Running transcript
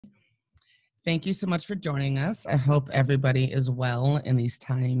Thank you so much for joining us. I hope everybody is well in these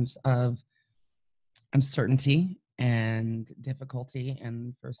times of uncertainty and difficulty,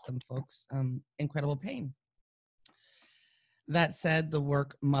 and for some folks, incredible pain. That said, the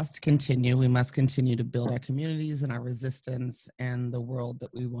work must continue. We must continue to build our communities and our resistance and the world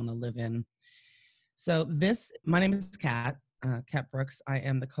that we want to live in. So my name is Kat Brooks. I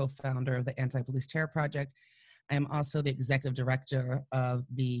am the co-founder of the Anti-Police Terror Project. I am also the executive director of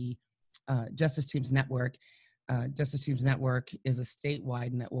the Justice Teams Network. Justice Teams Network is a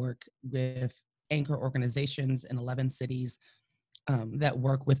statewide network with anchor organizations in 11 cities that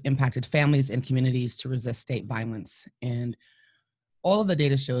work with impacted families and communities to resist state violence. And all of the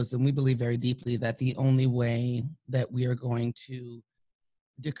data shows, and we believe very deeply, that the only way that we are going to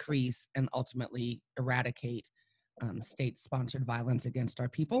decrease and ultimately eradicate state-sponsored violence against our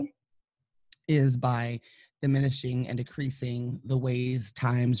people is by diminishing and decreasing the ways,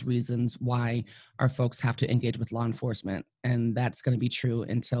 times, reasons why our folks have to engage with law enforcement. And that's going to be true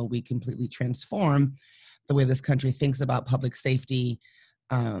until we completely transform the way this country thinks about public safety,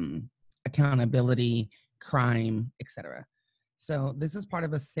 accountability, crime, etc. So this is part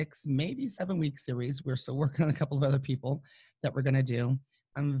of a 6, maybe 7-week series. We're still working on a couple of other people that we're going to do.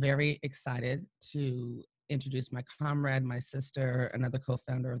 I'm very excited to introduce my comrade, my sister, another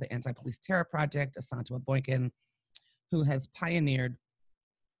co-founder of the Anti-Police Terror Project, Asantewaa Boykin, who has pioneered,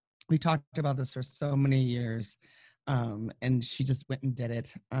 we talked about this for so many years, and she just went and did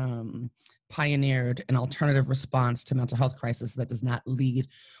it, pioneered an alternative response to mental health crisis that does not lead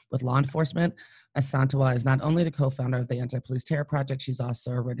with law enforcement. Asantewaa is not only the co-founder of the Anti-Police Terror Project, she's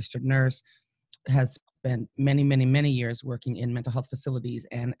also a registered nurse, has spent many, many, many years working in mental health facilities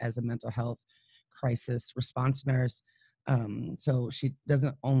and as a mental health crisis response nurse. So she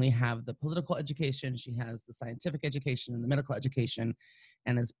doesn't only have the political education, she has the scientific education and the medical education,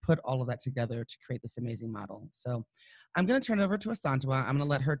 and has put all of that together to create this amazing model. So I'm going to turn it over to Asantewaa. I'm going to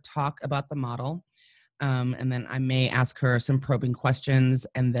let her talk about the model, and then I may ask her some probing questions,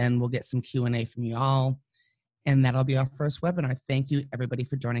 and then we'll get some Q&A from you all, and that'll be our first webinar. Thank you, everybody,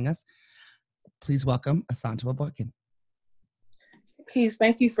 for joining us. Please welcome Asantewaa Boykin. Peace.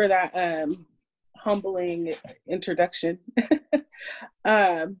 Thank you for that humbling introduction.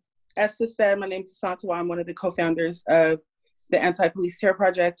 As Sis said, my name is Asantewaa. I'm one of the co-founders of the Anti-Police Terror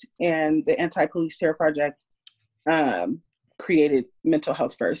Project, and the Anti-Police Terror Project created Mental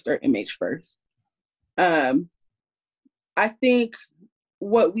Health First, or MH First. I think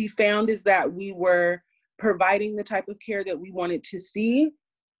what we found is that we were providing the type of care that we wanted to see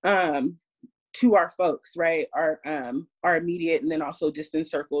to our folks, right? Our immediate and then also distant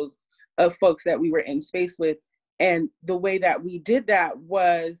circles of folks that we were in space with. And the way that we did that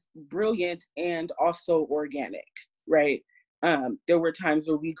was brilliant and also organic, right? There were times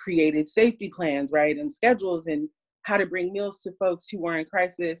where we created safety plans, right? And schedules and how to bring meals to folks who were in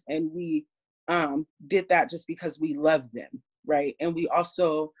crisis. And we did that just because we love them, right? And we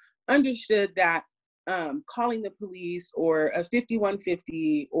also understood that calling the police or a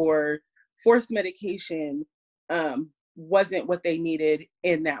 5150 or forced medication wasn't what they needed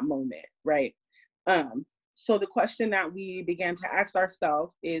in that moment, right? So the question that we began to ask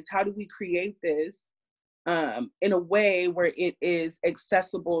ourselves is, how do we create this in a way where it is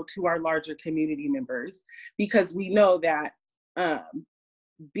accessible to our larger community members? Because we know that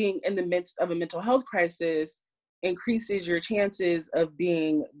being in the midst of a mental health crisis increases your chances of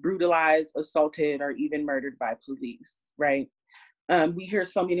being brutalized, assaulted, or even murdered by police, right? We hear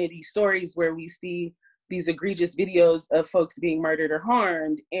so many of these stories where we see these egregious videos of folks being murdered or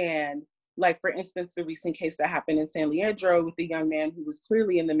harmed. And like, for instance, the recent case that happened in San Leandro with the young man who was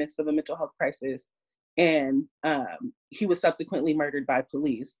clearly in the midst of a mental health crisis, and he was subsequently murdered by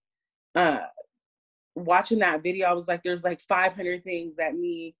police. Watching that video, I was like, there's like 500 things that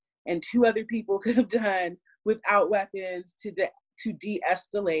me and 2 other people could have done without weapons to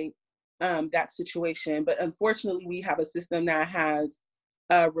de-escalate that situation. But unfortunately, we have a system that has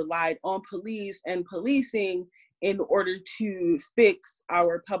relied on police and policing in order to fix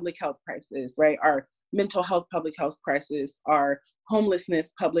our public health crisis, right? Our mental health public health crisis, our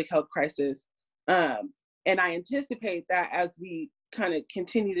homelessness public health crisis. And I anticipate that as we kind of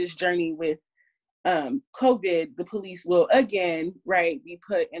continue this journey with COVID, the police will again, right, be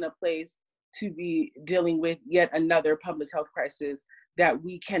put in a place to be dealing with yet another public health crisis that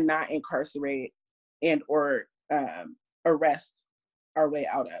we cannot incarcerate and or arrest our way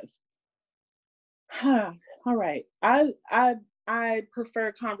out of. All right, I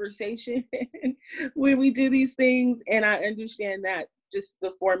prefer conversation when we do these things, and I understand that just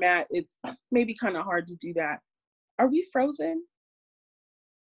the format, it's maybe kind of hard to do that. Are we frozen?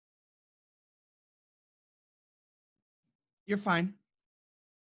 You're fine.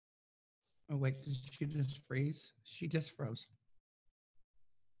 Oh, wait, did she just freeze? She just froze.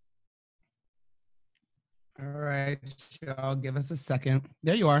 All right, y'all, give us a second.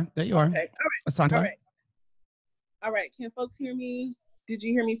 There you are. There you are. Okay. Asantewaa. All right. All right. Can folks hear me? Did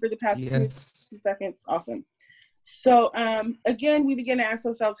you hear me for the past Yes. 2 seconds? Awesome. So again, we begin to ask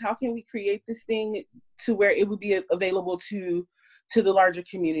ourselves, how can we create this thing to where it would be available to the larger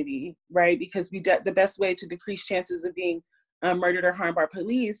community, right? Because the best way to decrease chances of being murdered or harmed by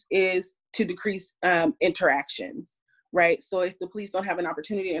police is to decrease interactions, right? So if the police don't have an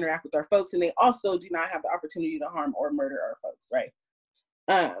opportunity to interact with our folks, and they also do not have the opportunity to harm or murder our folks, right?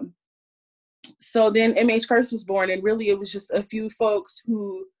 So then MH First was born, and really it was just a few folks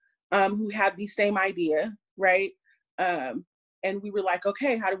who had the same idea, right? And we were like,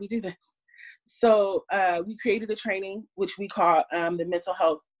 okay, how do we do this? So we created a training, which we call the Mental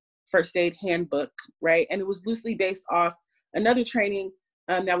Health First Aid Handbook, right? And it was loosely based off another training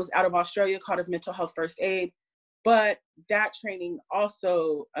that was out of Australia called of Mental Health First Aid. But that training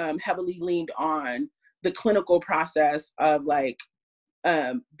also heavily leaned on the clinical process of like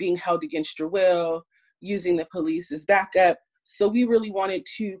being held against your will, using the police as backup. So we really wanted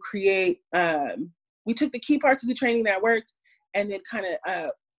to create, we took the key parts of the training that worked and then kind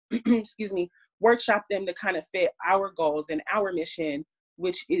of, excuse me, workshop them to kind of fit our goals and our mission,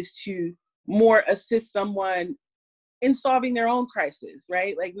 which is to more assist someone in solving their own crisis,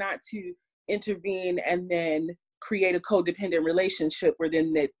 right? Like not to intervene and then create a codependent relationship where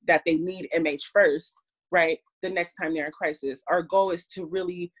then that they need MH first, right? The next time they're in crisis. Our goal is to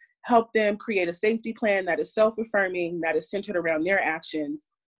really help them create a safety plan that is self-affirming, that is centered around their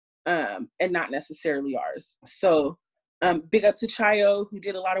actions, and not necessarily ours. So big up to Chayo, who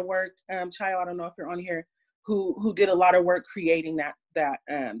did a lot of work. Chayo, I don't know if you're on here, who did a lot of work creating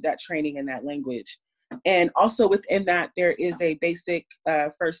that training and that language. And also within that, there is a basic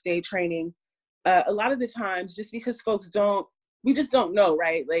first aid training. A lot of the times, just because folks we just don't know,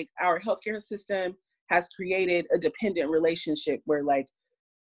 right? Like our healthcare system has created a dependent relationship where like,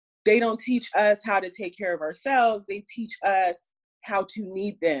 they don't teach us how to take care of ourselves. They teach us how to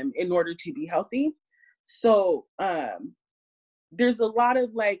need them in order to be healthy. So there's a lot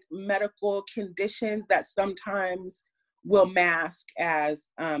of like medical conditions that sometimes will mask as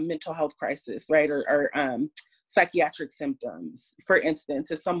mental health crisis, right? Or psychiatric symptoms. For instance,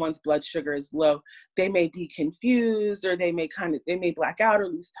 if someone's blood sugar is low, they may be confused or they may black out or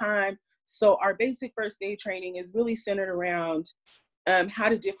lose time. So our basic first aid training is really centered around how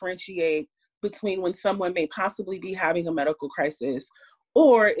to differentiate between when someone may possibly be having a medical crisis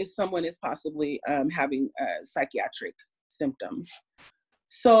or if someone is possibly having psychiatric symptoms.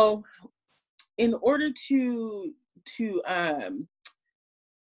 So in order to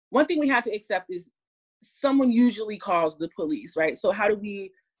one thing we had to accept is someone usually calls the police, right? So how do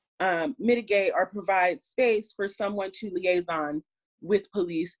we mitigate or provide space for someone to liaison with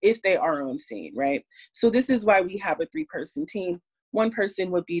police if they are on scene, right? So this is why we have a 3-person team. One person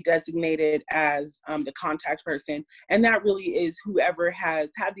would be designated as the contact person, and that really is whoever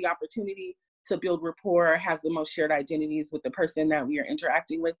has had the opportunity to build rapport, has the most shared identities with the person that we are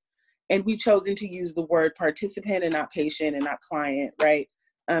interacting with. And we've chosen to use the word participant and not patient and not client, right?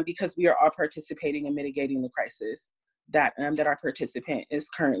 Because we are all participating in mitigating the crisis that our participant is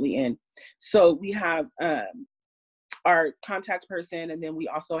currently in. So we have our contact person, and then we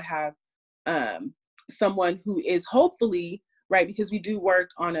also have someone who is hopefully, right, because we do work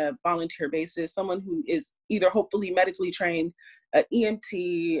on a volunteer basis, someone who is either hopefully medically trained, an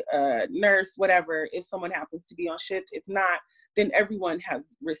EMT, nurse, whatever, if someone happens to be on shift. If not, then everyone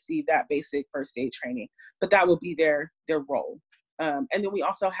has received that basic first aid training, but that will be their role. And then we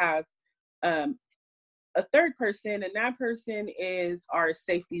also have a 3rd person, and that person is our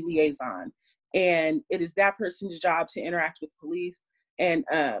safety liaison. And it is that person's job to interact with police. And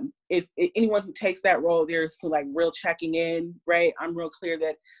if anyone who takes that role, there's some like real checking in, right? I'm real clear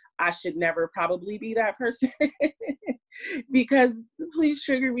that I should never probably be that person because the police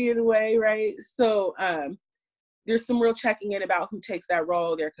trigger me in a way, right? So there's some real checking in about who takes that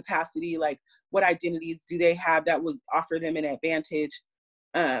role, their capacity, like what identities do they have that would offer them an advantage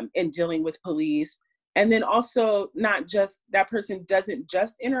in dealing with police. And then also not just that person doesn't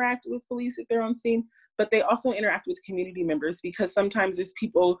just interact with police if they're on scene, but they also interact with community members, because sometimes there's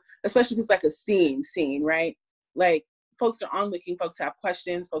people, especially if it's like a scene, right? Like folks are onlooking, folks have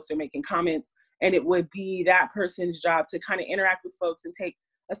questions, folks are making comments, and it would be that person's job to kind of interact with folks and take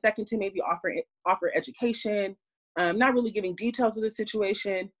a second to maybe offer education, not really giving details of the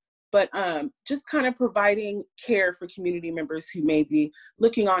situation, but just kind of providing care for community members who may be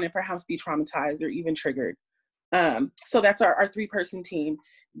looking on and perhaps be traumatized or even triggered. So that's our 3-person team.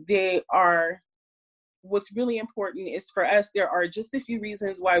 What's really important is for us, there are just a few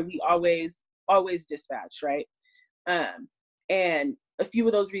reasons why we always dispatch, right? And a few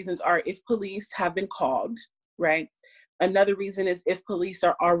of those reasons are if police have been called, right? Another reason is if police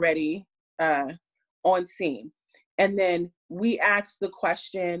are already on scene. And then we ask the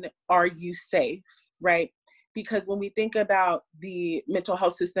question, are you safe, right? Because when we think about the mental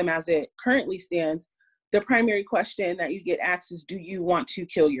health system as it currently stands, the primary question that you get asked is, do you want to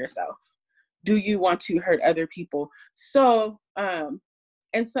kill yourself? Do you want to hurt other people? So,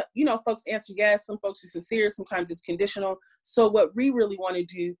 and so, folks answer yes, some folks are sincere, sometimes it's conditional. So what we really want to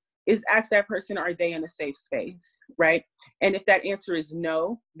do is ask that person, are they in a safe space, right? And if that answer is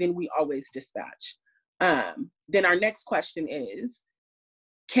no, then we always dispatch. Then our next question is,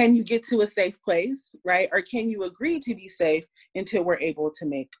 can you get to a safe place, right? Or can you agree to be safe until we're able to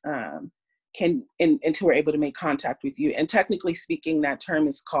make until we're able to make contact with you? And technically speaking, that term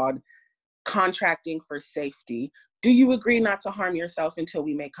is called contracting for safety. Do you agree not to harm yourself until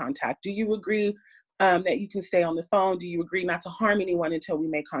we make contact? Do you agree that you can stay on the phone? Do you agree not to harm anyone until we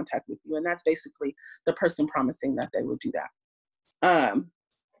make contact with you? And that's basically the person promising that they would do that.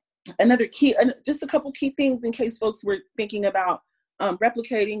 Another key, just a couple key things in case folks were thinking about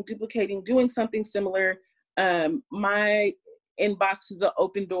replicating, duplicating, doing something similar. My inbox is an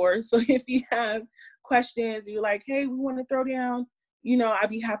open door. So if you have questions, you're like, hey, we want to throw down, I'd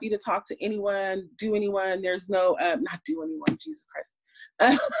be happy to talk to anyone, do anyone. There's no, not do anyone, Jesus Christ.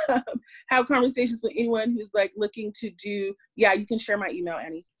 Have conversations with anyone who's like looking to do, you can share my email,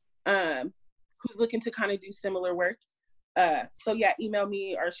 Annie, who's looking to kind of do similar work. So email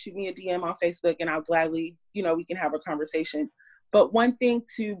me or shoot me a DM on Facebook and I'll gladly, we can have a conversation. But one thing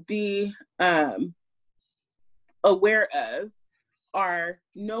to be aware of are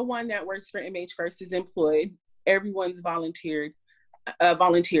no one that works for MH First is employed. Everyone's volunteers.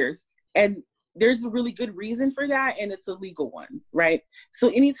 And there's a really good reason for that, and it's a legal one, right? So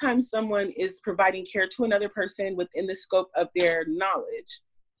anytime someone is providing care to another person within the scope of their knowledge,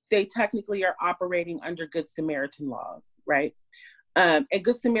 they technically are operating under Good Samaritan laws, right? And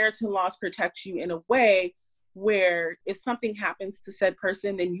Good Samaritan laws protect you in a way where if something happens to said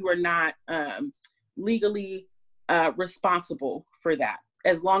person, then you are not legally responsible for that.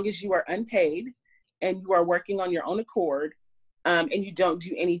 As long as you are unpaid and you are working on your own accord, and you don't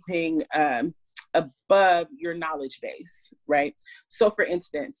do anything above your knowledge base, right? So for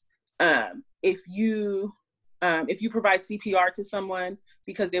instance, if you provide CPR to someone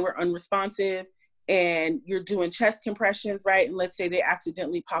because they were unresponsive and you're doing chest compressions, right? And let's say they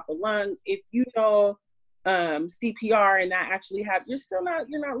accidentally pop a lung, if you know CPR and that actually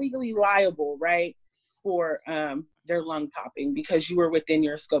you're not legally liable, right? For their lung popping because you were within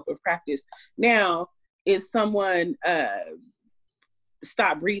your scope of practice. Now, if someone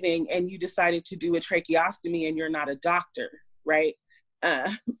stop breathing and you decided to do a tracheostomy and you're not a doctor, right?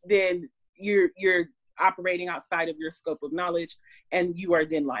 Then you're operating outside of your scope of knowledge and you are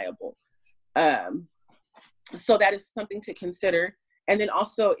then liable. So that is something to consider. And then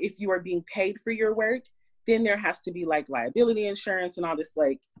also if you are being paid for your work, then there has to be like liability insurance and all this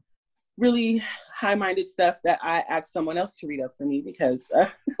like really high-minded stuff that I asked someone else to read up for me because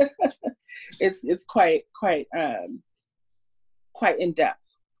it's quite in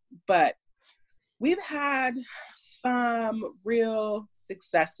depth. But we've had some real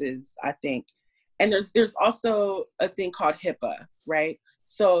successes, I think. And there's also a thing called HIPAA, right?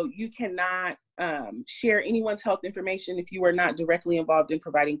 So you cannot share anyone's health information if you are not directly involved in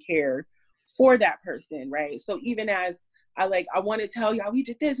providing care for that person, right? So even as I want to tell y'all we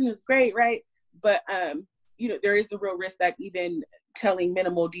did this and it's great, right? But there is a real risk that even telling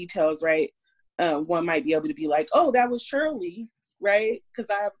minimal details, right? One might be able to be like, oh, that was Shirley, right? Because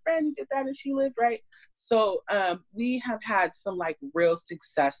I have a friend who did that and she lived, right? So we have had some like real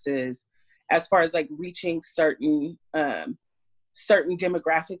successes as far as like reaching certain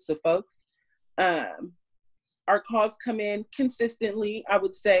demographics of folks. Our calls come in consistently, I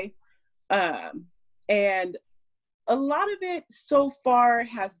would say. And a lot of it so far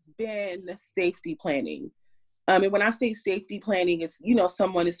has been safety planning. And when I say safety planning, it's,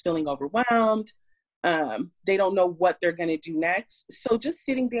 someone is feeling overwhelmed. They don't know what they're going to do next. So just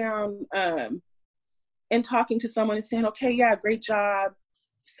sitting down and talking to someone and saying, okay, yeah, great job.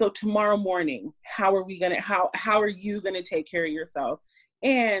 So tomorrow morning, how are you going to take care of yourself?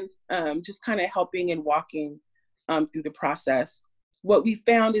 And just kind of helping and walking through the process. What we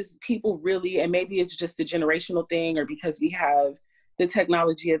found is people really, and maybe it's just a generational thing or because we have the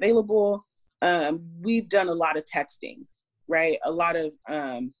technology available, we've done a lot of texting, right? A lot of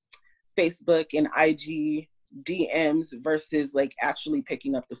Facebook and IG DMs versus like actually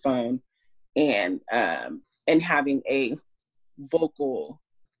picking up the phone and having a vocal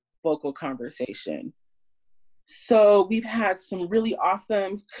conversation. So we've had some really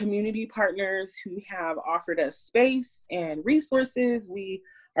awesome community partners who have offered us space and resources. We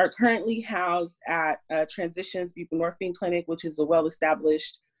are currently housed at Transitions Buprenorphine Clinic, which is a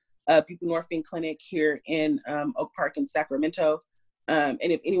well-established buprenorphine clinic here in Oak Park in Sacramento. And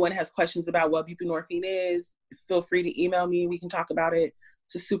if anyone has questions about what buprenorphine is, feel free to email me. We can talk about it.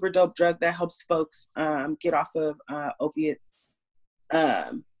 It's a super dope drug that helps folks get off of opiates.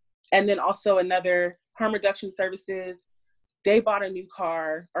 And then also another harm reduction services. They bought a new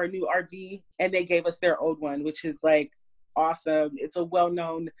car or a new RV and they gave us their old one, which is like awesome. It's a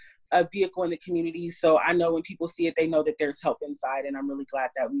well-known vehicle in the community. So I know when people see it, they know that there's help inside. And I'm really glad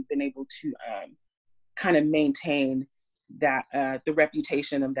that we've been able to kind of maintain that the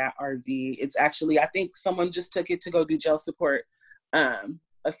reputation of that RV. It's actually, I think someone just took it to go do jail support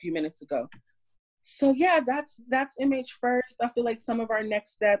a few minutes ago. So yeah, that's MH First. I feel like some of our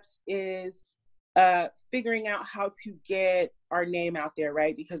next steps is figuring out how to get our name out there,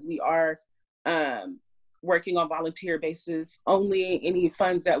 right? Because we are working on volunteer basis. Only any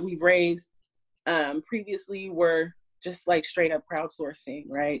funds that we've raised previously were just like straight up crowdsourcing,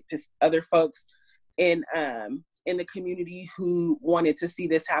 right? Just other folks in the community who wanted to see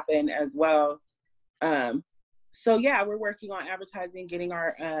this happen as well. So yeah, we're working on advertising, getting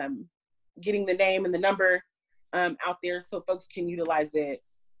our getting the name and the number out there so folks can utilize it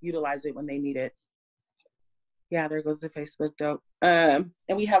when they need it. Yeah, there goes the Facebook dope. And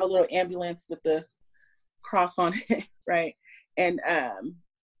we have a little ambulance with the cross on it, right? And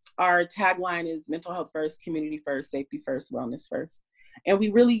our tagline is mental health first, community first, safety first, wellness first. And we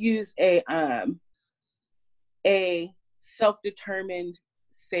really use a self-determined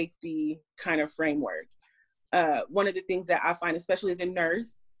safety kind of framework. One of the things that I find, especially as a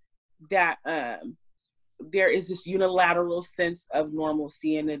nurse, that there is this unilateral sense of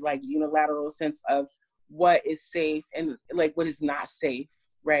normalcy and like unilateral sense of what is safe and like what is not safe,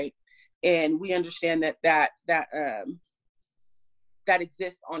 right? And we understand that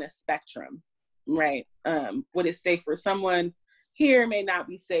exists on a spectrum, right? What is safe for someone here may not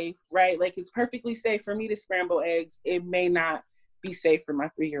be safe, right? Like it's perfectly safe for me to scramble eggs. It may not be safe for my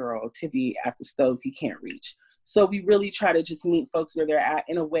 3-year-old to be at the stove he can't reach. So we really try to just meet folks where they're at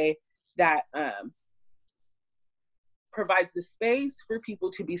in a way that provides the space for people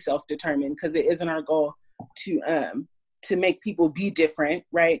to be self-determined, because it isn't our goal to make people be different,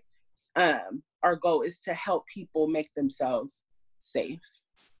 right? Our goal is to help people make themselves safe.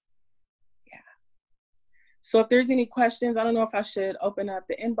 Yeah. So if there's any questions, I don't know if I should open up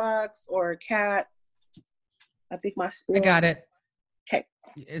the inbox or Kat. I think my spiel. I got it. Okay.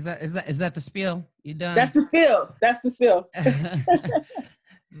 Is that the spiel? You done? That's the spiel. That's the spiel.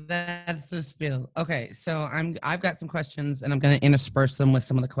 That's the spiel. Okay, so I've got some questions, and I'm going to intersperse them with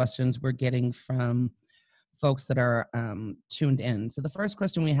some of the questions we're getting from folks that are tuned in. So the first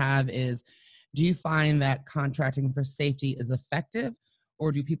question we have is, do you find that contracting for safety is effective,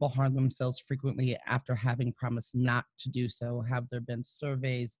 or do people harm themselves frequently after having promised not to do so? Have there been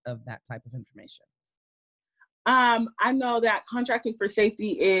surveys of that type of information? I know that contracting for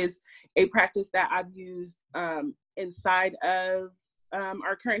safety is a practice that I've used inside of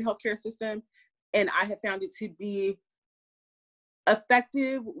our current healthcare system, and I have found it to be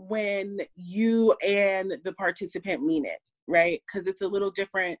effective when you and the participant mean it, right? Because it's a little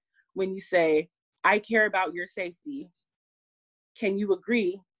different when you say, I care about your safety. Can you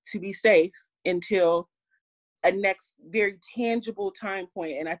agree to be safe until a next very tangible time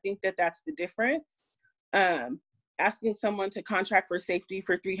point? And I think that that's the difference. Asking someone to contract for safety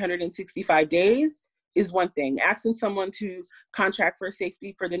for 365 days is one thing. Asking someone to contract for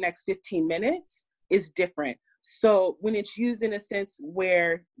safety for the next 15 minutes is different. So when it's used in a sense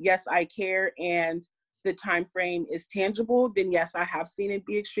where, yes, I care and the time frame is tangible, then yes, I have seen it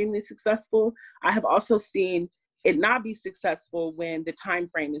be extremely successful. I have also seen it not be successful when the time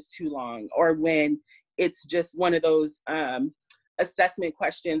frame is too long, or when it's just one of those assessment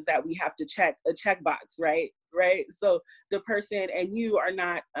questions that we have to check a checkbox, right? So the person and you are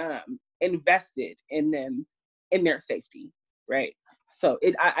not invested in them, in their safety, right? So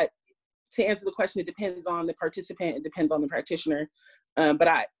to answer the question, it depends on the participant, it depends on the practitioner, but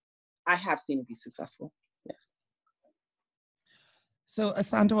I have seen it be successful, yes. So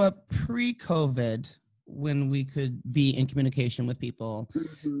Asantewaa, pre-COVID, when we could be in communication with people,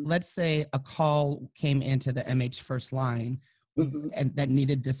 let's say a call came into the MH First line and that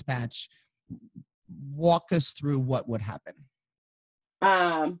needed dispatch, walk us through what would happen.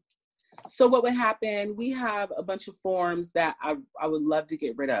 So what would happen, we have a bunch of forms that I would love to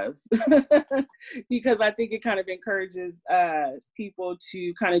get rid of because I think it kind of encourages people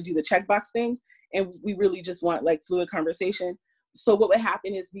to kind of do the checkbox thing. And we really just want like fluid conversation. So what would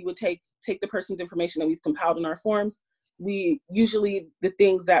happen is we would take the person's information that we've compiled in our forms. We usually, the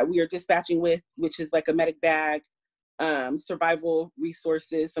things that we are dispatching with, which is like a medic bag, survival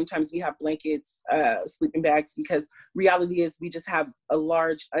resources. Sometimes we have blankets, sleeping bags, because reality is we just have a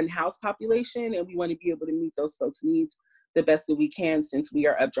large unhoused population and we want to be able to meet those folks' needs the best that we can since we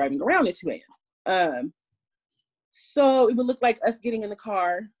are up driving around at 2 a.m. So it would look like us getting in the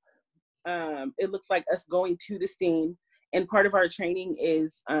car. It looks like us going to the scene. And part of our training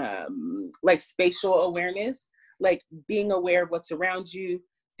is like spatial awareness, like being aware of what's around you,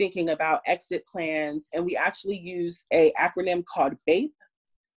 thinking about exit plans. And we actually use a acronym called BAPE,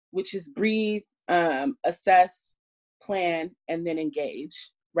 which is breathe, assess, plan, and then engage,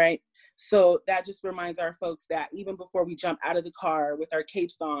 right? So that just reminds our folks that even before we jump out of the car with our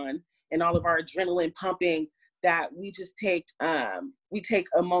capes on and all of our adrenaline pumping, that we just take a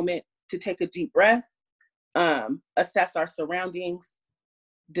moment to take a deep breath, assess our surroundings,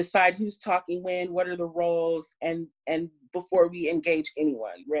 decide who's talking when, what are the roles, and before we engage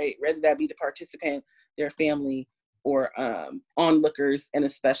anyone, right? Whether that be the participant, their family, or onlookers, and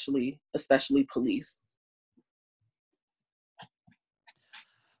especially police.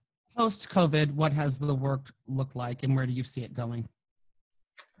 Post-COVID, what has the work looked like and where do you see it going?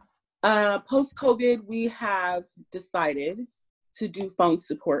 Post-COVID, we have decided to do phone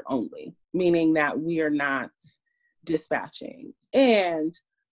support only, meaning that we are not dispatching. And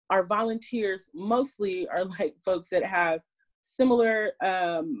our volunteers mostly are like folks that have similar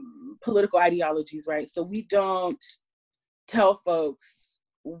political ideologies, right? So we don't tell folks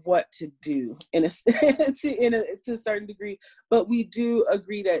what to do to a certain degree, but we do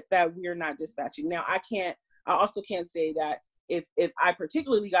agree that we are not dispatching. Now, I also can't say that if I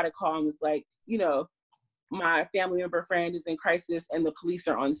particularly got a call and was like, you know, my family member friend is in crisis and the police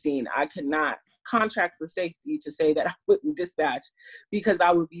are on scene, I could not contract for safety to say that I wouldn't dispatch, because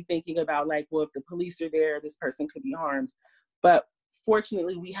I would be thinking about like, well, if the police are there, this person could be harmed. But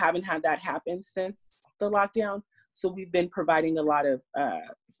fortunately, we haven't had that happen since the lockdown. So we've been providing a lot of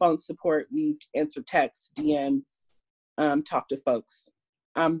phone support. We've answered texts, DMs, talked to folks.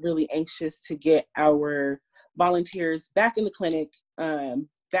 I'm really anxious to get our volunteers back in the clinic,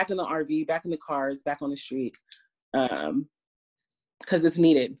 back in the RV, back in the cars, back on the street, because it's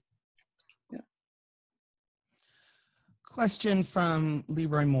needed. Yeah. Question from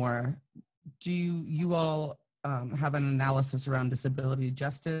Leroy Moore. Do you all have an analysis around disability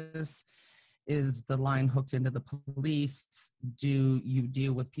justice? Is the line hooked into the police? Do you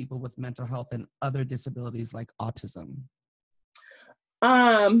deal with people with mental health and other disabilities like autism?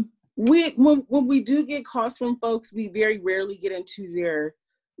 When we do get calls from folks, we very rarely get into their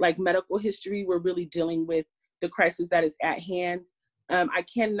like medical history. We're really dealing with the crisis that is at hand. I'm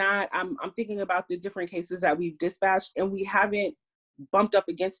thinking about the different cases that we've dispatched, and we haven't bumped up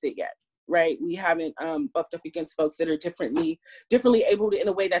against it yet, right? We haven't bumped up against folks that are differently able to, in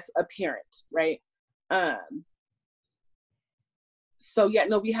a way that's apparent, right? So yeah,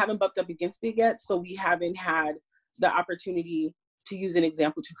 no, we haven't bumped up against it yet. So we haven't had the opportunity to use an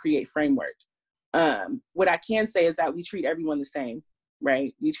example to create framework. What I can say is that we treat everyone the same,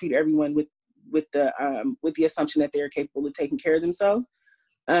 right? We treat everyone with the assumption that they are capable of taking care of themselves,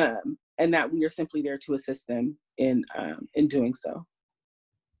 and that we are simply there to assist them in doing so.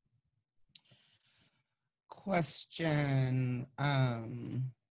 Question.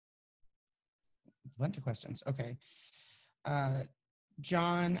 Bunch of questions. Okay.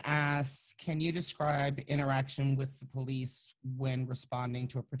 John asks, can you describe interaction with the police when responding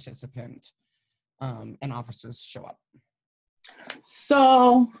to a participant and officers show up?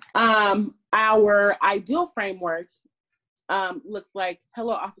 So our ideal framework looks like,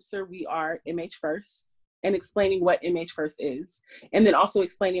 hello, officer, we are MH First, and explaining what MH First is. And then also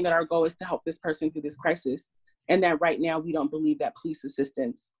explaining that our goal is to help this person through this crisis, and that right now we don't believe that police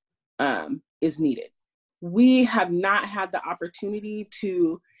assistance is needed. We have not had the opportunity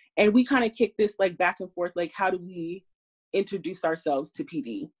to, and we kind of kick this like back and forth, like how do we introduce ourselves to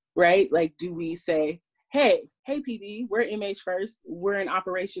PD, right? Like, do we say, hey PD, we're MH First, we're in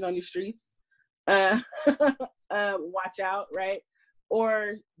operation on your streets, watch out, right?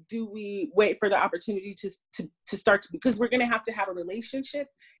 Or do we wait for the opportunity to start to, because we're gonna have to have a relationship.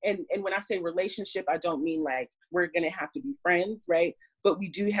 And when I say relationship, I don't mean like we're gonna have to be friends, right? But we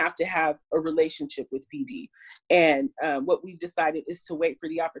do have to have a relationship with PD. And what we've decided is to wait for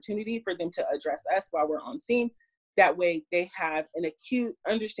the opportunity for them to address us while we're on scene. That way they have an acute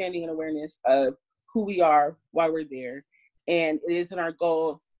understanding and awareness of who we are, why we're there. And it isn't our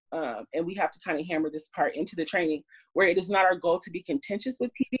goal, and we have to kind of hammer this part into the training, where it is not our goal to be contentious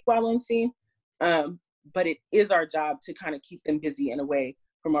with PD while on scene, but it is our job to kind of keep them busy and away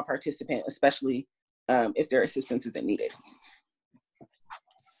from our participant, especially if their assistance isn't needed.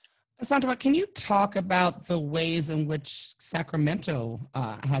 Asantewaa, can you talk about the ways in which Sacramento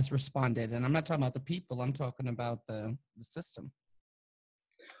has responded? And I'm not talking about the people, I'm talking about the system.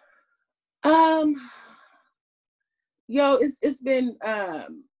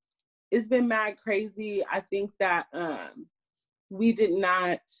 It's been mad crazy. I think that we did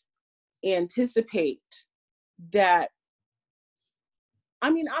not anticipate that. I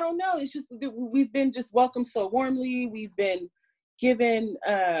mean, I don't know. It's just that we've been just welcomed so warmly. We've been given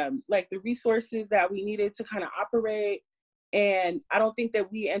like the resources that we needed to kind of operate. And I don't think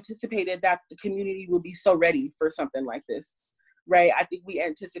that we anticipated that the community would be so ready for something like this, right? I think we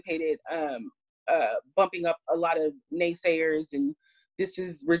anticipated bumping up a lot of naysayers and this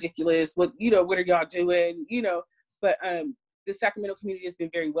is ridiculous. What are y'all doing? But the Sacramento community has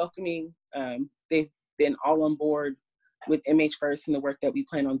been very welcoming. They've been all on board with MH First and the work that we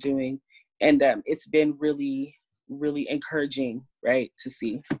plan on doing. And it's been really, really encouraging, right, to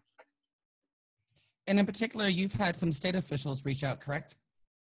see. And in particular, you've had some state officials reach out, correct?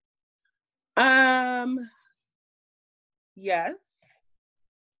 Yes.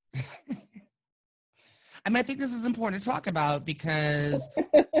 I mean, I think this is important to talk about because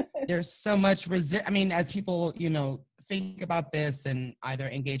there's so much as people, think about this and either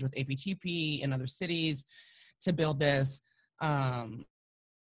engage with APTP in other cities to build this,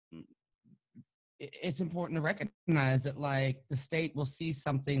 it's important to recognize that like the state will see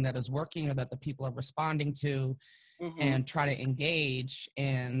something that is working or that the people are responding to and try to engage.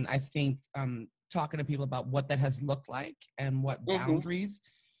 And I think talking to people about what that has looked like and what boundaries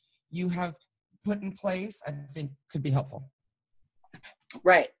you have put in place, I think could be helpful.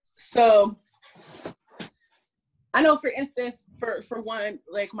 Right. So I know, for instance, for one,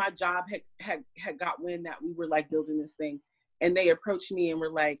 like my job had got wind that we were like building this thing, and they approached me and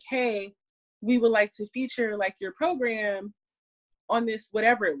were like, hey, we would like to feature like your program on this,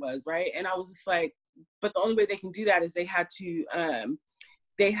 whatever it was, right? And I was just like, but the only way they can do that is they had to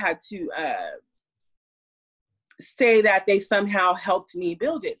say that they somehow helped me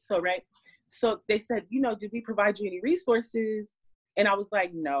build it. So, right. So they said, did we provide you any resources? And I was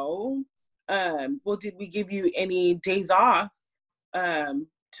like, no. Well, did we give you any days off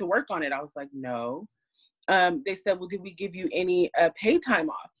to work on it? I was like, no. They said, well, did we give you any paid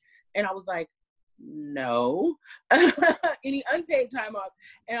time off? And I was like, no. Any unpaid time off?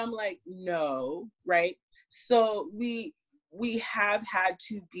 And I'm like, no, right? So we have had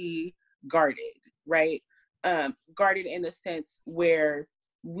to be guarded, right? Guarded in a sense where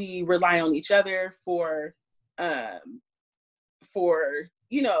we rely on each other for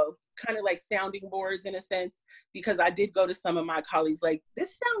kind of like sounding boards in a sense, because I did go to some of my colleagues like,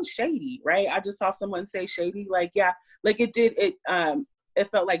 this sounds shady, right? I just saw someone say shady, like, yeah, like it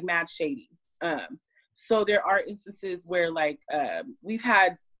felt like mad shady. So there are instances where like we've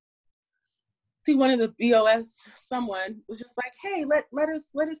had, I think one of the BOS, someone was just like, hey, let us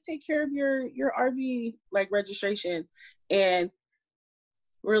take care of your RV like registration. And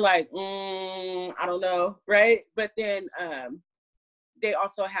we're like, I don't know, right? But then they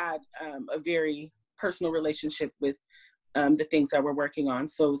also had a very personal relationship with the things that we're working on.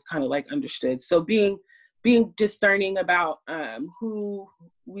 So it was kind of like understood. So being discerning about who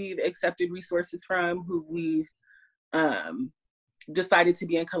we've accepted resources from, who we've decided to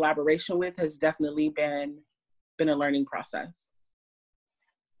be in collaboration with has definitely been a learning process.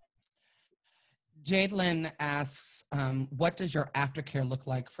 Jadelyn asks, what does your aftercare look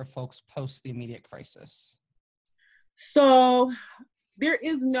like for folks post the immediate crisis? So there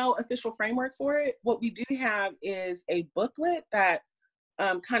is no official framework for it. What we do have is a booklet that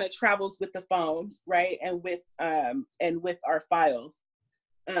kind of travels with the phone, right? And with our files.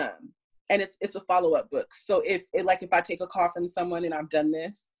 And it's a follow-up book. So if I take a call from someone and I've done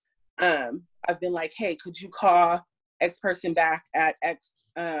this, I've been like, hey, could you call X person back at X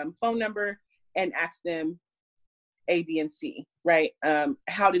phone number and ask them A, B, and C, right?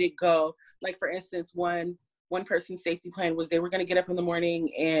 How did it go? Like, for instance, one person's safety plan was they were going to get up in the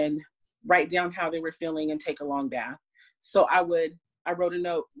morning and write down how they were feeling and take a long bath. So I wrote a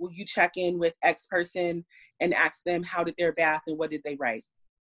note, will you check in with X person and ask them how did their bath and what did they write,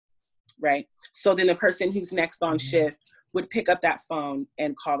 right? So then the person who's next on shift would pick up that phone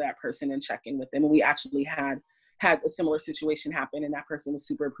and call that person and check in with them. And we actually had had a similar situation happen, and that person was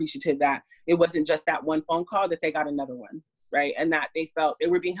super appreciative that it wasn't just that one phone call, that they got another one, right? And that they felt they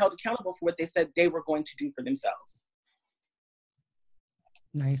were being held accountable for what they said they were going to do for themselves.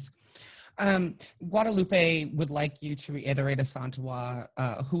 Nice. Guadalupe would like you to reiterate, Asantewaa,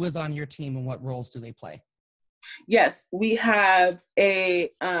 who is on your team and what roles do they play? Yes, we have a,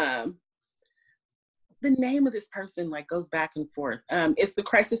 the name of this person like goes back and forth. It's the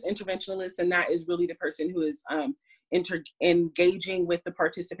crisis interventionalist, and that is really the person who is engaging with the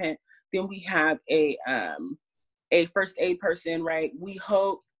participant. Then we have a first aid person, right? We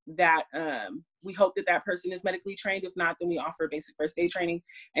hope that that person is medically trained. If not, then we offer basic first aid training.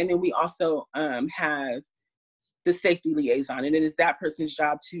 And then we also have the safety liaison, and it is that person's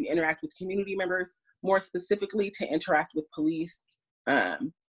job to interact with community members, more specifically to interact with police,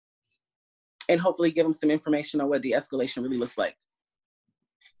 and hopefully give them some information on what de-escalation really looks like.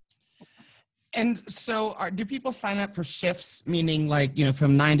 And so do people sign up for shifts, meaning like,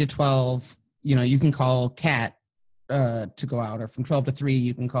 from 9 to 12, you can call Kat to go out, or from 12 to 3,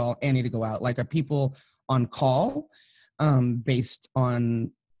 you can call Annie to go out? Like, are people on call based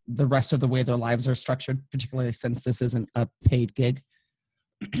on the rest of the way their lives are structured, particularly since this isn't a paid gig?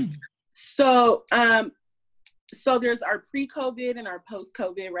 So there's our pre-COVID and our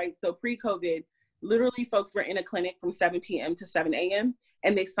post-COVID, right? So pre-COVID, literally folks were in a clinic from 7 p.m. to 7 a.m.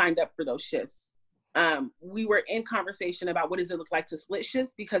 and they signed up for those shifts. We were in conversation about what does it look like to split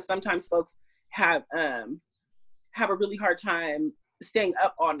shifts, because sometimes folks have a really hard time staying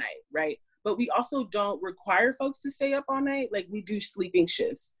up all night, right? But we also don't require folks to stay up all night. Like, we do sleeping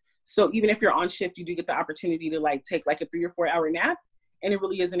shifts. So even if you're on shift, you do get the opportunity to like take like a 3 or 4 hour nap. And it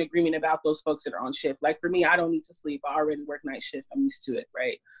really is an agreement about those folks that are on shift. Like for me, I don't need to sleep. I already work night shift. I'm used to it,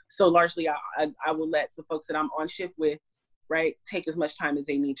 right? So largely, I will let the folks that I'm on shift with, right, take as much time as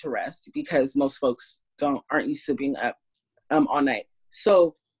they need to rest, because most folks aren't used to being up all night.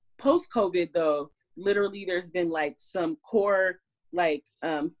 So post-COVID though, literally there's been like some core like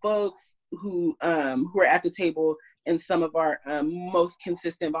folks who are at the table, and some of our most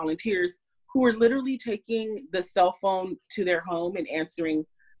consistent volunteers who are literally taking the cell phone to their home and answering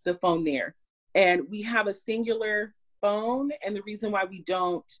the phone there. And we have a singular phone, and the reason why we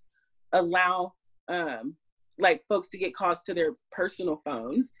don't allow like folks to get calls to their personal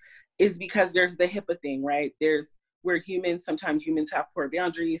phones is because there's the HIPAA thing, right? We're humans, sometimes humans have poor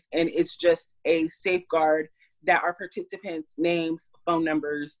boundaries, and it's just a safeguard that our participants' names, phone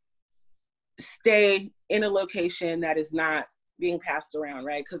numbers stay in a location that is not being passed around,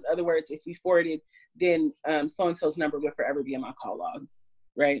 right? Because other words, if we forwarded, then so-and-so's number would forever be in my call log,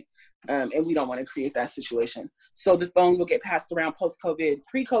 right? And we don't want to create that situation. So the phone will get passed around post-COVID.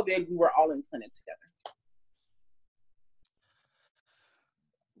 Pre-COVID, we were all in clinic together.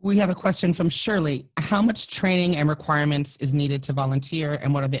 We have a question from Shirley. How much training and requirements is needed to volunteer,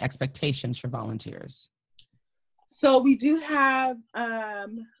 and what are the expectations for volunteers? So we do have,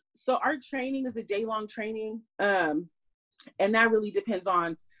 so our training is a day-long training, and that really depends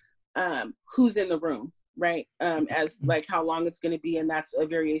on who's in the room, right? As like how long it's going to be, and that's a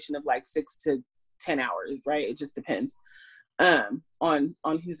variation of like 6 to 10 hours, right? It just depends on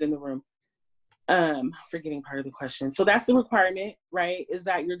who's in the room. Forgetting part of the question. So that's the requirement, right? Is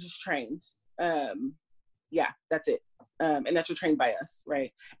that you're just trained. Yeah, that's it. And that you're trained by us,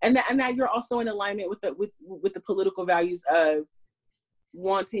 right? And that you're also in alignment with the political values of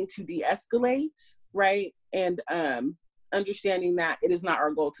wanting to de-escalate, right? And understanding that it is not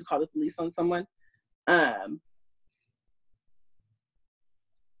our goal to call the police on someone. I'm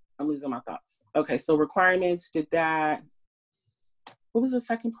losing my thoughts. Okay, so requirements, did that. What was the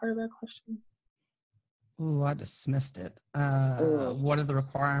second part of that question? Ooh, I dismissed it. What are the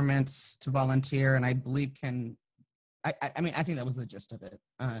requirements to volunteer? And I believe I mean, I think that was the gist of it.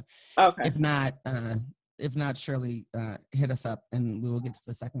 Okay. If not, Shirley, hit us up and we will get to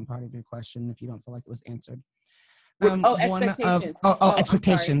the second part of your question if you don't feel like it was answered. Expectations.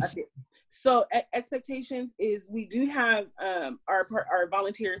 Expectations. So expectations is we do have our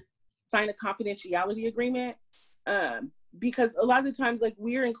volunteers sign a confidentiality agreement, because a lot of the times, like,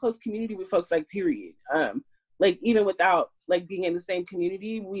 we're in close community with folks, like, period. Like, even without like being in the same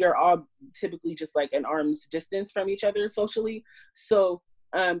community, we are all typically just like an arm's distance from each other socially. So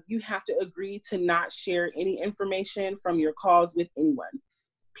you have to agree to not share any information from your calls with anyone,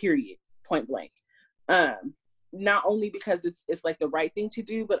 period, point blank. Not only because it's like the right thing to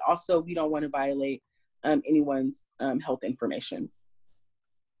do, but also we don't want to violate anyone's health information.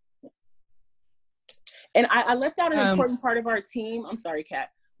 And I left out an important part of our team. I'm sorry, Kat.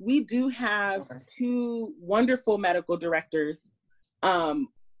 We do have 2 wonderful medical directors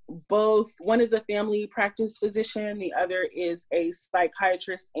both, one is a family practice physician, the other is a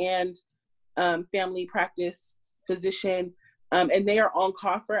psychiatrist and family practice physician. And they are on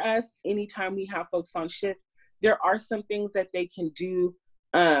call for us anytime we have folks on shift. There are some things that they can do.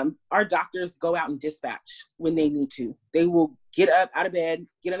 Our doctors go out and dispatch when they need to. They will get up out of bed,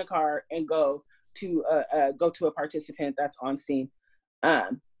 get in a car, and go to a participant that's on scene.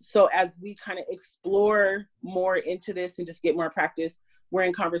 So as we kind of explore more into this and just get more practice, we're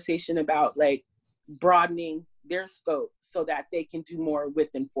in conversation about like broadening their scope so that they can do more with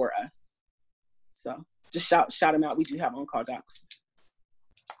and for us. So just shout them out. We do have on-call docs.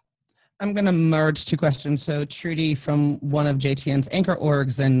 I'm going to merge two questions. So Trudy from one of JTN's anchor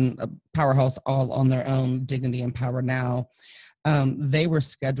orgs and Powerhouse all on their own, Dignity and Power Now. They were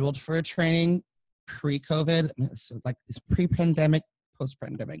scheduled for a training pre-COVID, so like this pre-pandemic,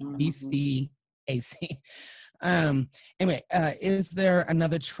 post-pandemic, BCAC. Anyway, is there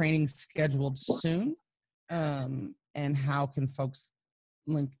another training scheduled soon? And how can folks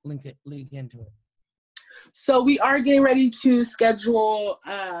link into it? So we are getting ready to schedule,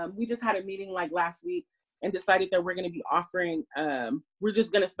 we just had a meeting like last week and decided that we're going to be offering, we're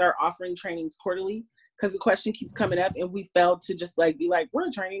just going to start offering trainings quarterly because the question keeps coming up and we failed to just like be like,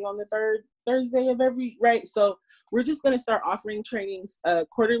 we're training on the third Thursday of every, right? So we're just going to start offering trainings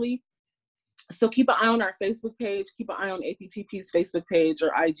quarterly. So keep an eye on our Facebook page, keep an eye on APTP's Facebook page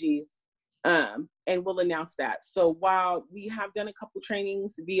or IG's, and we'll announce that. So while we have done a couple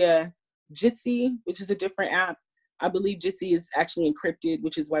trainings via Jitsi, which is a different app, I believe Jitsi is actually encrypted,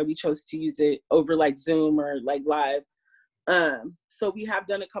 which is why we chose to use it over like Zoom or like live. So we have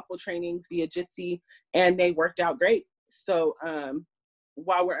done a couple trainings via Jitsi and they worked out great. So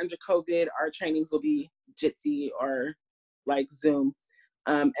while we're under COVID, our trainings will be Jitsi or like Zoom.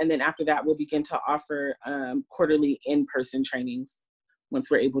 And then after that, we'll begin to offer quarterly in-person trainings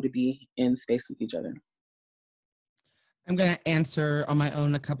once we're able to be in space with each other. I'm going to answer on my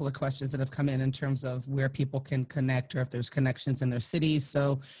own a couple of questions that have come in terms of where people can connect or if there's connections in their cities.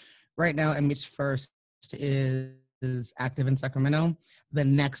 So right now, MH First is active in Sacramento. The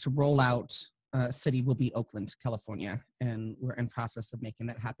next rollout city will be Oakland, California, and we're in process of making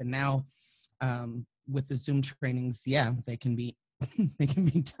that happen now. With the Zoom trainings, yeah, they can be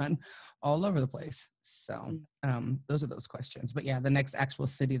done all over the place. So those are those questions. But yeah, the next actual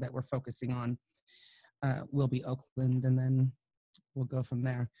city that we're focusing on will be Oakland, and then we'll go from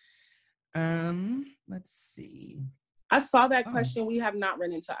there. Let's see. I saw that question. We have not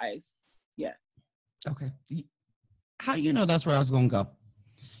run into ICE yet. Okay. How you know that's where I was going to go?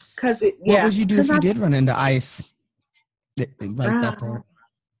 What would you do if you did run into ICE? Like that part.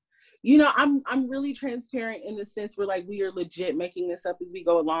 You know, I'm really transparent in the sense where like we are legit making this up as we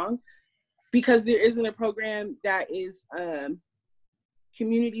go along, because there isn't a program that is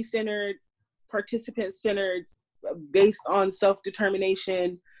community-centered, participant-centered, based on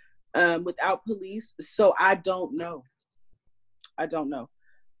self-determination, without police. So I don't know. I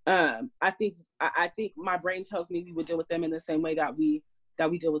think my brain tells me we would deal with them in the same way that we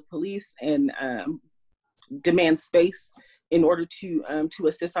deal with police and demand space in order to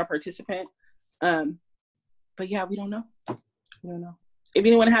assist our participant. But yeah, we don't know. If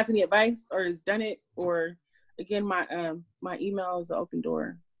anyone has any advice or has done it, or again, my email is an open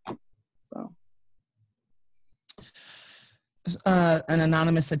door. So. An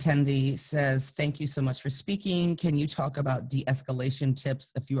anonymous attendee says, thank you so much for speaking. Can you talk about de-escalation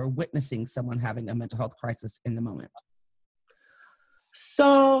tips if you are witnessing someone having a mental health crisis in the moment?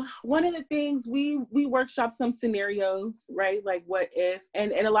 So one of the things we workshop some scenarios, right? Like what if,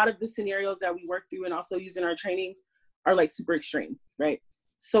 and a lot of the scenarios that we work through and also use in our trainings are like super extreme, right?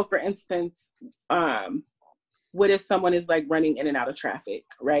 So for instance, what if someone is like running in and out of traffic,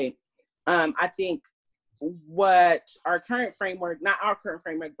 right? I think what our current framework, not our current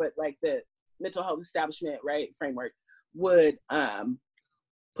framework, but like the mental health establishment, right, framework would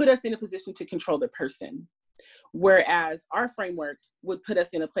put us in a position to control the person. Whereas our framework would put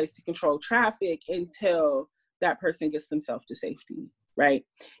us in a place to control traffic until that person gets themselves to safety, right?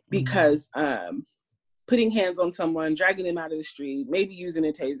 Because putting hands on someone, dragging them out of the street, maybe using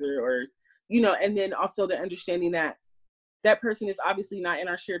a taser or, you know, and then also the understanding that that person is obviously not in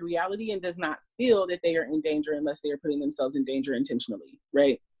our shared reality and does not feel that they are in danger unless they are putting themselves in danger intentionally,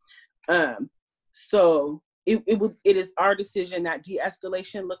 right? So it is our decision that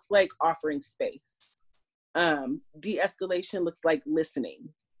de-escalation looks like offering space. De-escalation looks like listening.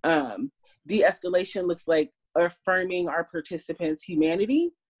 De-escalation looks like affirming our participants'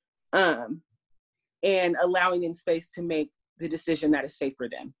 humanity, and allowing them space to make the decision that is safe for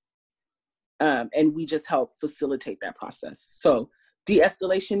them. And we just help facilitate that process. So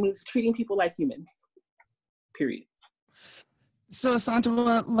De-escalation means treating people like humans, period. So,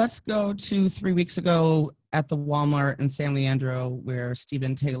 Asantewaa, let's go to 3 weeks ago at the Walmart in San Leandro, where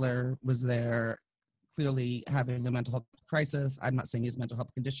Stephen Taylor was there, clearly having a mental health crisis. I'm not saying his mental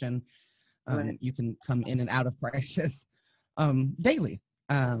health condition. Right. You can come in and out of crisis daily.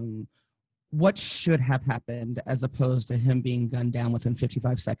 What should have happened as opposed to him being gunned down within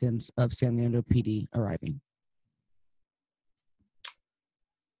 55 seconds of San Leandro PD arriving?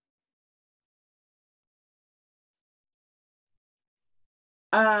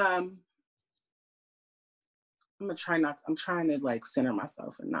 I'm trying to like center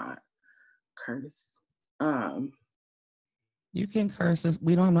myself and not curse. You can curse.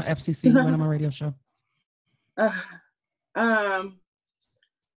 We don't have no FCC when I'm on a radio show.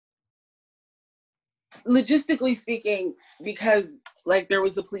 Logistically speaking, because like there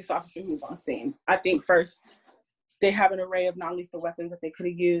was a police officer who was on scene, I think first they have an array of non-lethal weapons that they could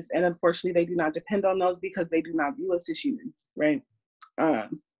have used, and unfortunately they do not depend on those because they do not view us as human, right?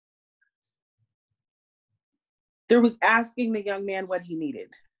 There was asking the young man what he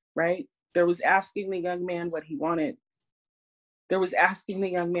needed, right? There was asking the young man what he wanted. There was asking the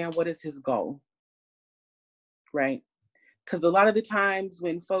young man what is his goal, right? Because a lot of the times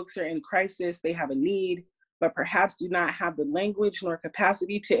when folks are in crisis, they have a need, but perhaps do not have the language nor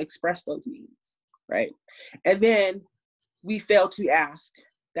capacity to express those needs, right? And then we fail to ask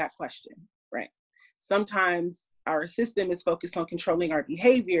that question, right? Sometimes our system is focused on controlling our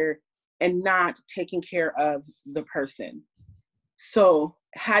behavior and not taking care of the person. So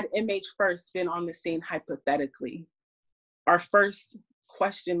had MH first been on the scene hypothetically, our first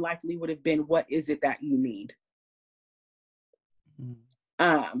question likely would have been, what is it that you need?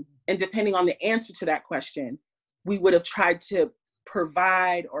 And depending on the answer to that question, we would have tried to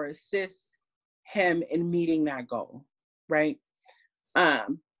provide or assist him in meeting that goal, right?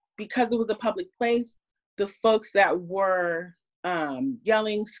 Because it was a public place, the folks that were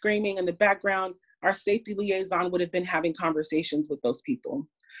yelling, screaming in the background, our safety liaison would have been having conversations with those people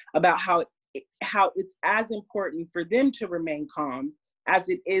about how it's as important for them to remain calm as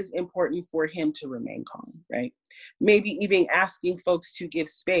it is important for him to remain calm, right? Maybe even asking folks to give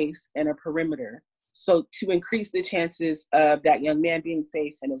space and a perimeter, so to increase the chances of that young man being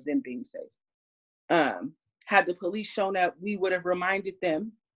safe and of them being safe. Had the police shown up, we would have reminded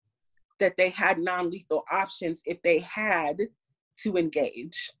them that they had non-lethal options if they had to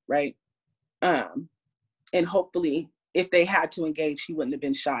engage, right? And hopefully, if they had to engage, he wouldn't have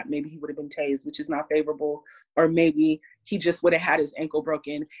been shot. Maybe he would have been tased, which is not favorable, or maybe he just would have had his ankle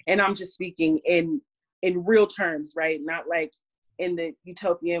broken. And I'm just speaking in real terms, right? Not like in the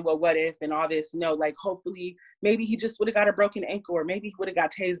utopian, well, what if and all this. No, like hopefully, maybe he just would have got a broken ankle, or maybe he would have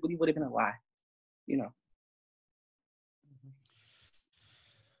got tased, but he would have been alive, you know.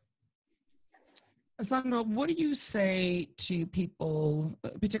 Sandra, what do you say to people,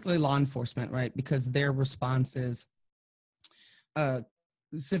 particularly law enforcement, right? Because their response is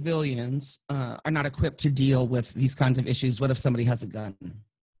civilians are not equipped to deal with these kinds of issues. What if somebody has a gun?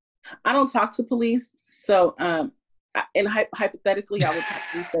 I don't talk to police, so and hypothetically, I would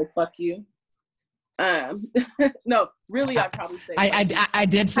probably say "fuck you." No, really, I'd probably say. I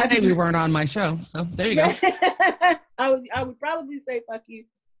did say we weren't on my show, so there you go. I would probably say "fuck you."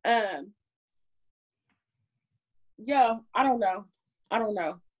 Yeah, I don't know.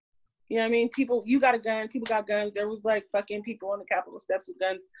 You know what I mean? People, you got a gun, people got guns. There was like fucking people on the Capitol steps with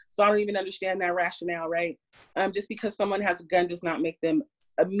guns. So I don't even understand that rationale, right? Just because someone has a gun does not make them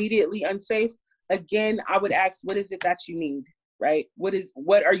immediately unsafe. Again, I would ask, what is it that you need, right? What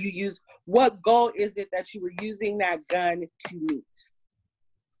goal is it that you were using that gun to meet,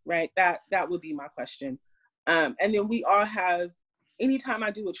 right? That would be my question. And then we all have, anytime I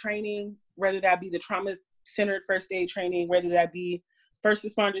do a training, whether that be the trauma-centered first aid training, whether that be first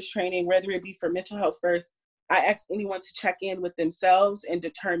responders training, whether it be for mental health first, I ask anyone to check in with themselves and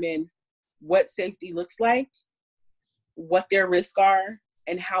determine what safety looks like, what their risks are,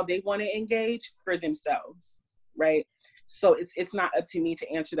 and how they want to engage for themselves, right? So it's not up to me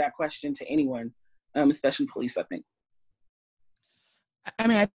to answer that question to anyone, especially police, I think. I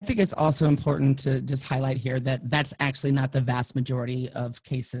mean, I think it's also important to just highlight here that that's actually not the vast majority of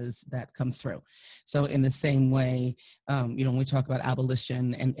cases that come through. So in the same way, when we talk about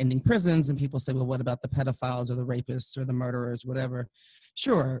abolition and ending prisons, and people say, well, what about the pedophiles or the rapists or the murderers, whatever?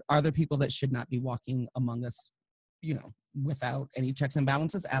 Sure, are there people that should not be walking among us, without any checks and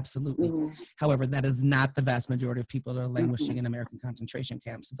balances? Absolutely. Mm-hmm. However, that is not the vast majority of people that are languishing in American concentration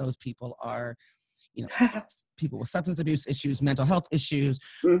camps. Those people are you know, people with substance abuse issues, mental health issues,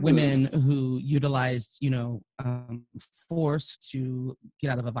 Mm-hmm. women who utilized, you know, force to get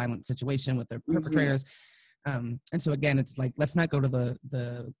out of a violent situation with their perpetrators. And so again, it's like, let's not go to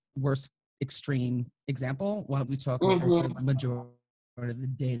the worst extreme example. Why don't we talk about what the majority of the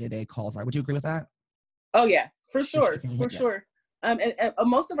day-to-day calls are? Would you agree with that? Oh yeah, for sure, for Yes. sure. And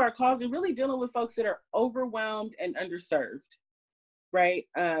most of our calls are really dealing with folks that are overwhelmed and underserved, right?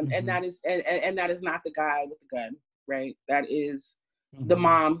 And that is and that is not the guy with the gun, right? That is the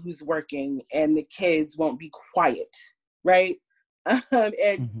mom who's working and the kids won't be quiet, right?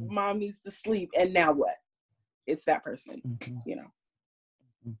 And mom needs to sleep, and now what? It's that person, you know.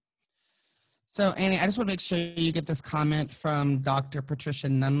 So, Annie, I just want to make sure you get this comment from Dr. Patricia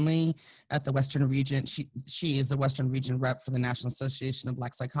Nunley at the Western Region. She is the Western Region rep for the National Association of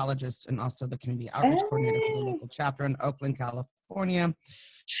Black Psychologists and also the Community Outreach Coordinator for the local chapter in Oakland, California.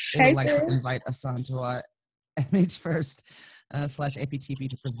 They would like to invite Asantewaa MH First / APTP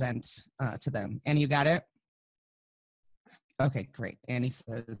to present to them. Annie, you got it? Okay, great. Annie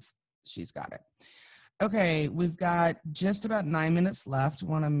says she's got it. Okay, we've got just about 9 minutes left.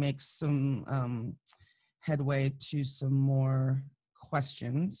 Want to make some headway to some more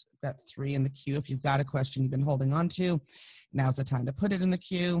questions. We've got 3 in the queue. If you've got a question you've been holding on to, now's the time to put it in the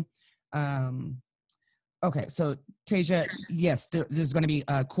queue. Okay, so Tasia, yes, there's going to be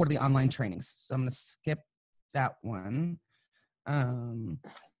quarterly online trainings. So I'm going to skip that one.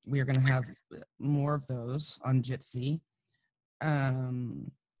 We are going to have more of those on Jitsi.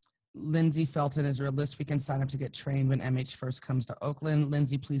 Lindsay Felton, is there a list we can sign up to get trained when MH First comes to Oakland?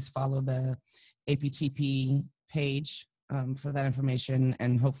 Lindsay, please follow the APTP page for that information,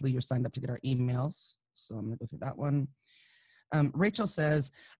 and hopefully you're signed up to get our emails. So I'm going to go through that one. Rachel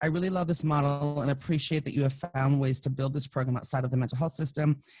says, I really love this model and appreciate that you have found ways to build this program outside of the mental health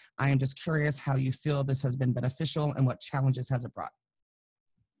system. I am just curious how you feel this has been beneficial and what challenges has it brought?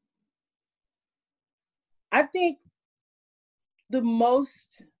 I think the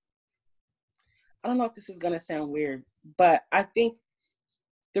most, I don't know if this is going to sound weird, but I think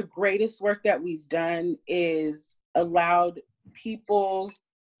the greatest work that we've done is allowed people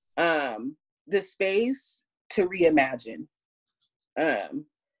the space to reimagine. To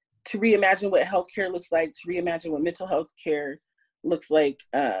reimagine what healthcare looks like, to reimagine what mental health care looks like,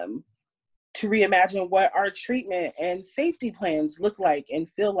 to reimagine what our treatment and safety plans look like and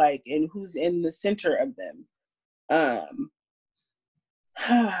feel like, and who's in the center of them.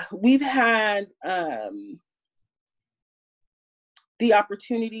 We've had the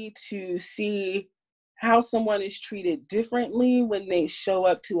opportunity to see how someone is treated differently when they show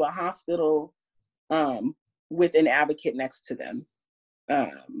up to a hospital with an advocate next to them.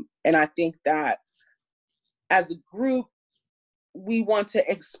 And I think that as a group, we want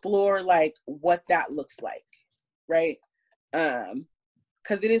to explore like what that looks like, right?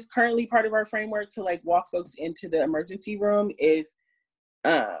 Because it is currently part of our framework to like walk folks into the emergency room if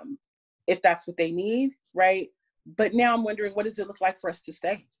that's what they need, right? But now I'm wondering, what does it look like for us to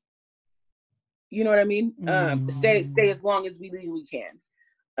stay? You know what I mean? Stay as long as we legally can.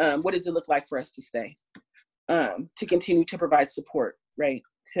 What does it look like for us to stay? To continue to provide support, right?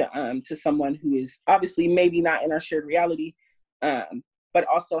 To someone who is obviously maybe not in our shared reality, but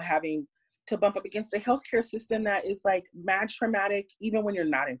also having to bump up against a healthcare system that is like mad traumatic, even when you're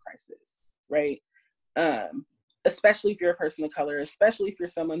not in crisis, right? Especially if you're a person of color, especially if you're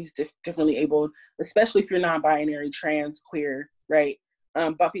someone who's differently abled, especially if you're non-binary, trans, queer, right?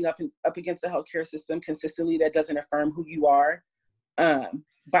 Bumping up against the healthcare system consistently that doesn't affirm who you are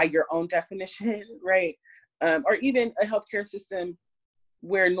by your own definition, right? Or even a healthcare system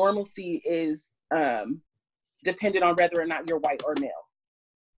where normalcy is dependent on whether or not you're white or male,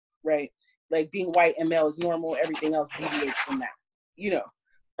 right? Like being white and male is normal, everything else deviates from that, you know?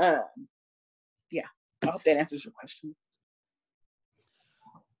 Yeah, I hope that answers your question.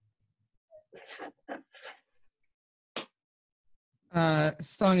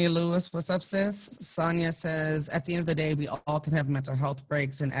 Sonia Lewis, what's up, sis? Sonia says, at the end of the day, we all can have mental health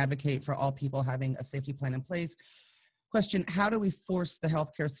breaks and advocate for all people having a safety plan in place. Question, how do we force the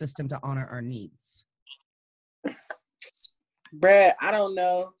healthcare system to honor our needs? Brad, I don't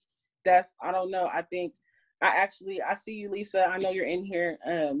know. I don't know. I think, I see you, Lisa. I know you're in here.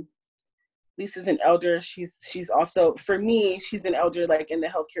 Lisa's an elder. She's also, for me, she's an elder like in the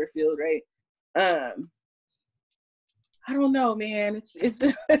healthcare field, right? I don't know, man. It's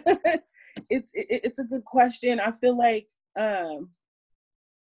it's a good question. I feel like the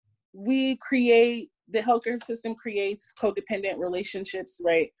healthcare system creates codependent relationships,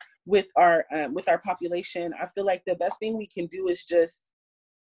 right, with our population. I feel like the best thing we can do is just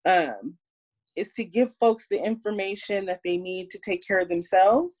is to give folks the information that they need to take care of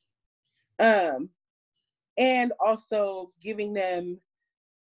themselves. And also giving them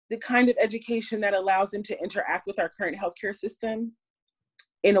the kind of education that allows them to interact with our current healthcare system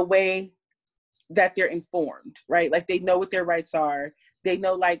in a way that they're informed, right? Like they know what their rights are. They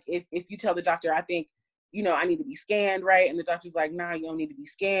know, like, if you tell the doctor, I think, I need to be scanned, right? And the doctor's like, nah, you don't need to be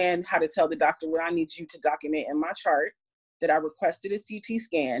scanned. How to tell the doctor what I need you to document in my chart, that I requested a CT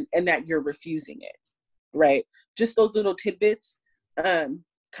scan and that you're refusing it, right? Just those little tidbits kind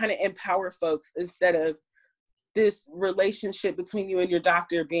of empower folks, instead of this relationship between you and your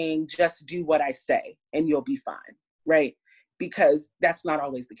doctor being just do what I say and you'll be fine, right? Because that's not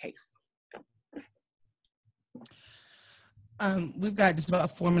always the case. We've got just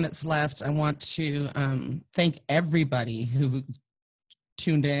about 4 minutes left. I want to thank everybody who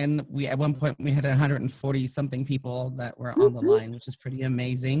tuned in. At one point we had 140 something people that were on the line, which is pretty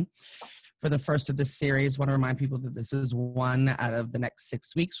amazing. For the first of this series, I want to remind people that this is one out of the next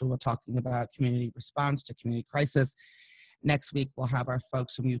 6 weeks where we're talking about community response to community crisis. Next week, we'll have our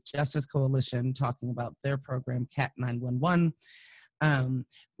folks from Youth Justice Coalition talking about their program, CAT 911.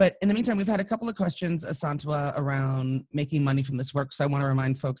 But in the meantime, we've had a couple of questions, Asantewaa, around making money from this work. So I want to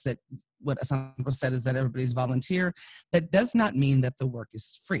remind folks that what Asantewaa said is that everybody's volunteer. That does not mean that the work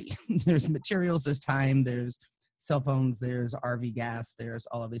is free. There's materials, there's time, there's cell phones, there's RV gas, there's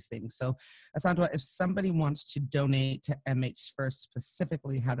all of these things. So Asantewaa, if somebody wants to donate to MH First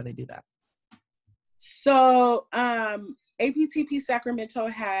specifically, how do they do that? So APTP Sacramento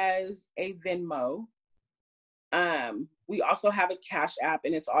has a Venmo. We also have a Cash App,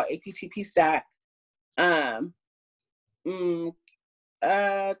 and it's all APTP Sac.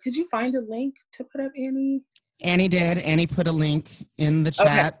 Could you find a link to put up, Annie? Annie did. Annie put a link in the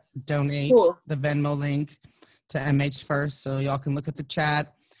chat. Okay. Donate the Venmo link to MH First, so y'all can look at the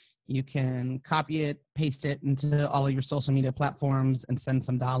chat. You can copy it, paste it into all of your social media platforms, and send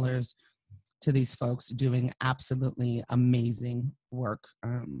some dollars to these folks doing absolutely amazing work.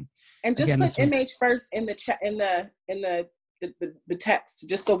 And just again, put MH First in the chat, in the text,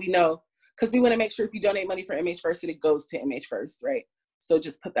 just so we know, because we want to make sure if you donate money for MH First that it goes to MH First, right? So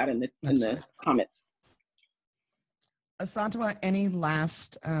just put that in the comments. Asantewaa, any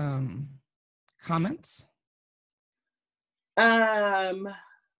last comments?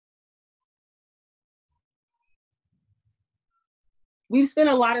 We've spent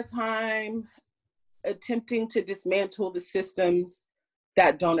a lot of time attempting to dismantle the systems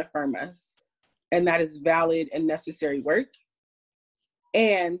that don't affirm us, and that is valid and necessary work.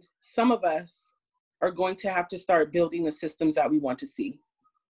 And some of us are going to have to start building the systems that we want to see,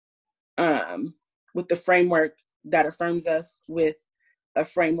 with the framework that affirms us, with a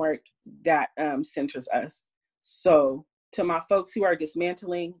framework that centers us. So to my folks who are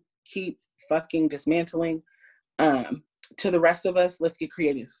dismantling, keep fucking dismantling. To the rest of us, let's get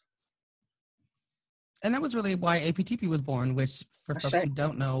creative. And that was really why APTP was born, which, for folks who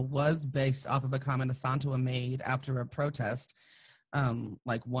don't know, was based off of a comment Asantewaa made after a protest,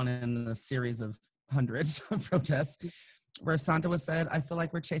 like one in the series of hundreds of protests, where Asantewaa said, I feel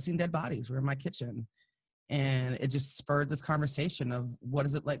like we're chasing dead bodies. We're in my kitchen. And it just spurred this conversation of what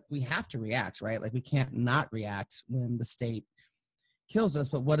is it like? We have to react, right? Like we can't not react when the state kills us,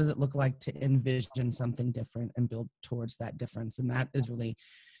 but what does it look like to envision something different and build towards that difference? And that is really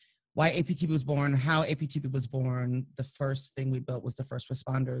why APTP was born, how APTP was born. The first thing we built was the first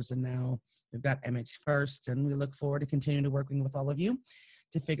responders, and now we've got MH First, and we look forward to continuing to working with all of you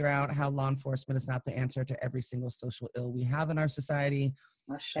to figure out how law enforcement is not the answer to every single social ill we have in our society,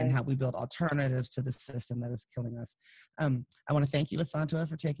 and how we build alternatives to the system that is killing us. I want to thank you, Asantewaa,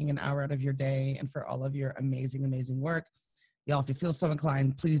 for taking an hour out of your day and for all of your amazing, amazing work. Y'all, if you feel so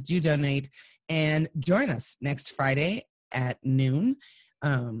inclined, please do donate and join us next Friday at noon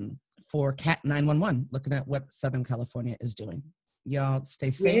for CAT 911, looking at what Southern California is doing. Y'all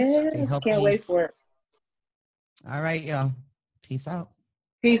stay safe, stay healthy. Can't wait for it. All right, y'all. Peace out.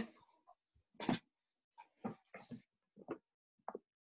 Peace.